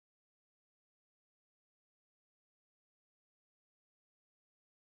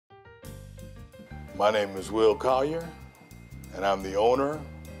My name is Will Collier, and I'm the owner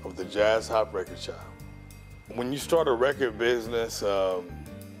of the Jazz Hop Record Shop. When you start a record business,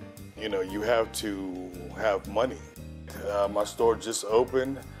 you have to have money. My store just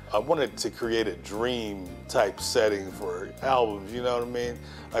opened. I wanted to create a dream type setting for albums, you know what I mean?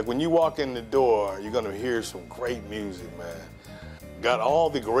 Like when you walk in the door, you're gonna hear some great music, man. Got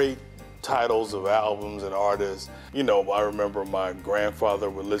all the great titles of albums and artists. You know, I remember my grandfather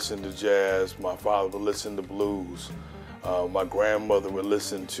would listen to jazz, my father would listen to blues, my grandmother would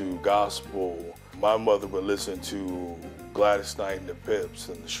listen to gospel, my mother would listen to Gladys Knight and the Pips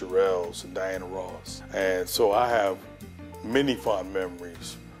and the Shirelles and Diana Ross. And so I have many fond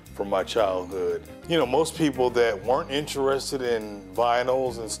memories from my childhood. You know, most people that weren't interested in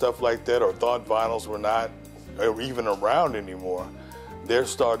vinyls and stuff like that or thought vinyls were not even around anymore, they're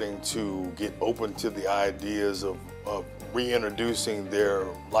starting to get open to the ideas of reintroducing their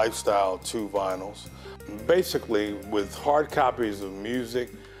lifestyle to vinyls. Basically, with hard copies of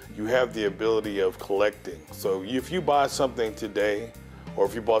music, you have the ability of collecting. So if you buy something today, or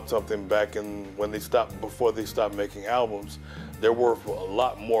if you bought something back before they stopped making albums, they're worth a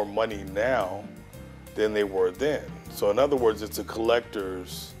lot more money now than they were then. So in other words, it's a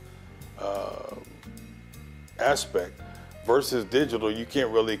collector's aspect. Versus digital, you can't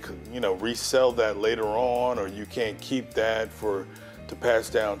really, resell that later on, or you can't keep that to pass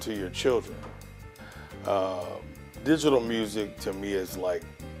down to your children. Digital music to me is like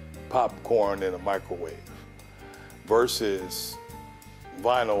popcorn in a microwave versus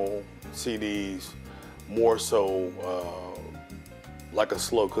vinyl CDs, more so like a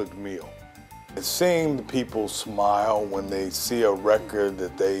slow-cooked meal. And seeing people smile when they see a record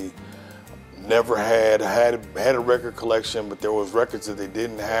that they never had a record collection, but there was records that they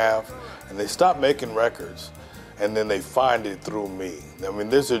didn't have, and they stopped making records, and then they find it through me. I mean,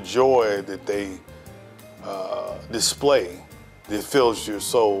 there's a joy that they display that fills your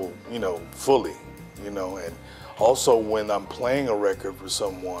soul, fully, and also when I'm playing a record for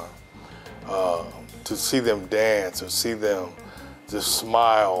someone, to see them dance or see them just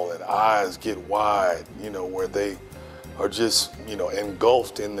smile and eyes get wide, where they are just,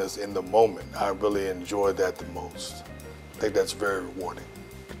 engulfed in the moment. I really enjoy that the most. I think that's very rewarding.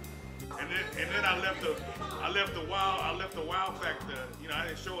 And then I left the wow factor. I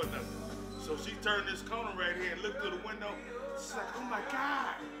didn't show her nothing. So she turned this corner right here and looked through the window. She's like, "Oh my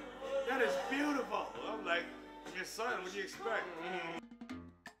God, that is beautiful." I'm like, "Your son, what do you expect?"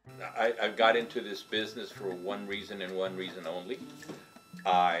 I got into this business for one reason and one reason only.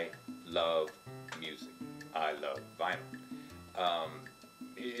 I love music. I love vinyl.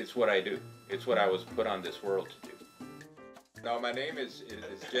 It's what I do. It's what I was put on this world to do. Now, my name is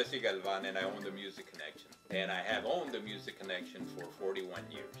Jesse Galvan, and I own the Music Connection. And I have owned the Music Connection for 41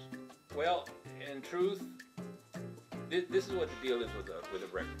 years. Well, in truth, this is what the deal is with a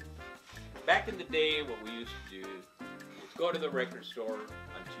record. Back in the day, what we used to do is go to the record store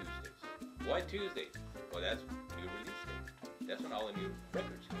on Tuesdays. Why Tuesdays? Well, that's new release day. That's when all the new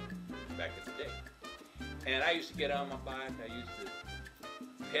records came, back in the day. And I used to get on my bike, I used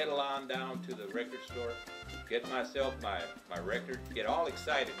to pedal on down to the record store, get myself my record, get all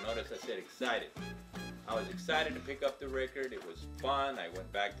excited. Notice I said excited. I was excited to pick up the record. It was fun. I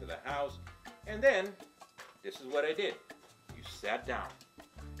went back to the house. And then, this is what I did. You sat down.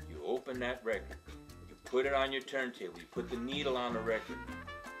 You opened that record. You put it on your turntable. You put the needle on the record.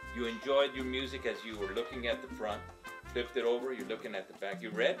 You enjoyed your music as you were looking at the front. Flipped it over, you're looking at the back.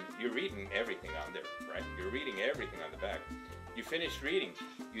 You're reading everything on there, right? You're reading everything on the back. You finish reading,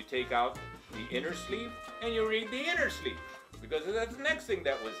 you take out the inner sleeve and you read the inner sleeve, because that's the next thing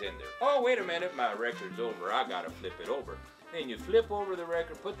that was in there. Oh, wait a minute, my record's over, I gotta flip it over. Then you flip over the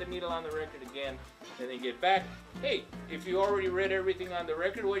record, put the needle on the record again, and then get back. Hey, if you already read everything on the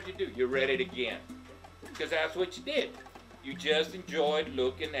record, what'd you do? You read it again, because that's what you did. You just enjoyed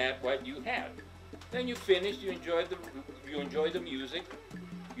looking at what you had. Then you finished, you enjoyed the music,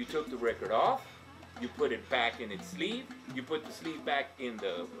 you took the record off, you put it back in its sleeve, you put the sleeve back in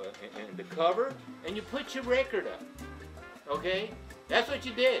the cover, and you put your record up. Okay? That's what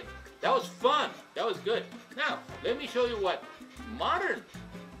you did. That was fun. That was good. Now, let me show you what modern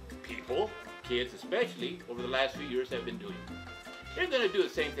people, kids especially, over the last few years have been doing. They're going to do the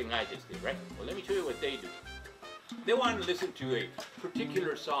same thing I just did, right? Well, let me show you what they do. They want to listen to a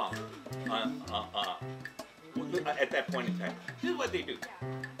particular song at that point in time. This is what they do.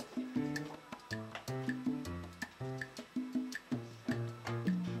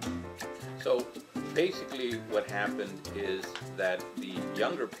 So basically what happened is that the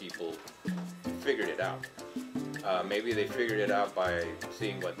younger people figured it out. Maybe they figured it out by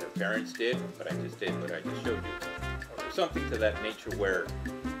seeing what their parents did, but I just did what I just showed you. Or something to that nature where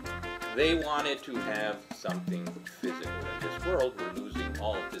they wanted to have something physical. In this world, we're losing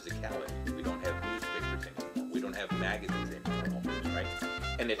all physicality. We don't have newspapers anymore. We don't have magazines anymore, almost, right?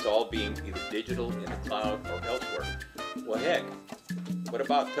 And it's all being either digital, in the cloud, or elsewhere. Well, heck, what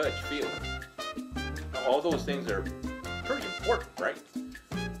about touch, feel? All those things are pretty important, right?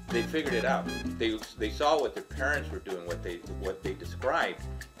 They figured it out. They saw what their parents were doing, what they described,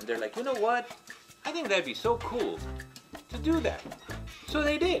 and they're like, you know what? I think that'd be so cool to do that. So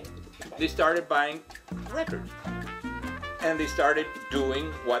they did. They started buying records, and they started doing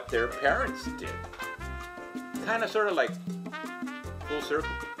what their parents did. Kind of, sort of like full circle.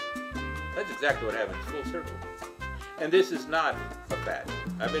 That's exactly what happens. Full circle. And this is not a fad.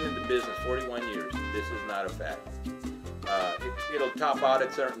 I've been in the business 41 years. This is not a fad. It'll top out at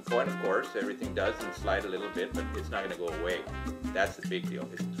a certain point, of course. Everything does, and slide a little bit, but it's not going to go away. That's the big deal.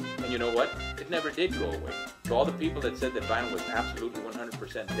 And you know what? It never did go away. To all the people that said that vinyl was absolutely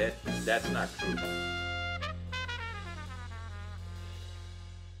 100% dead, that's not true.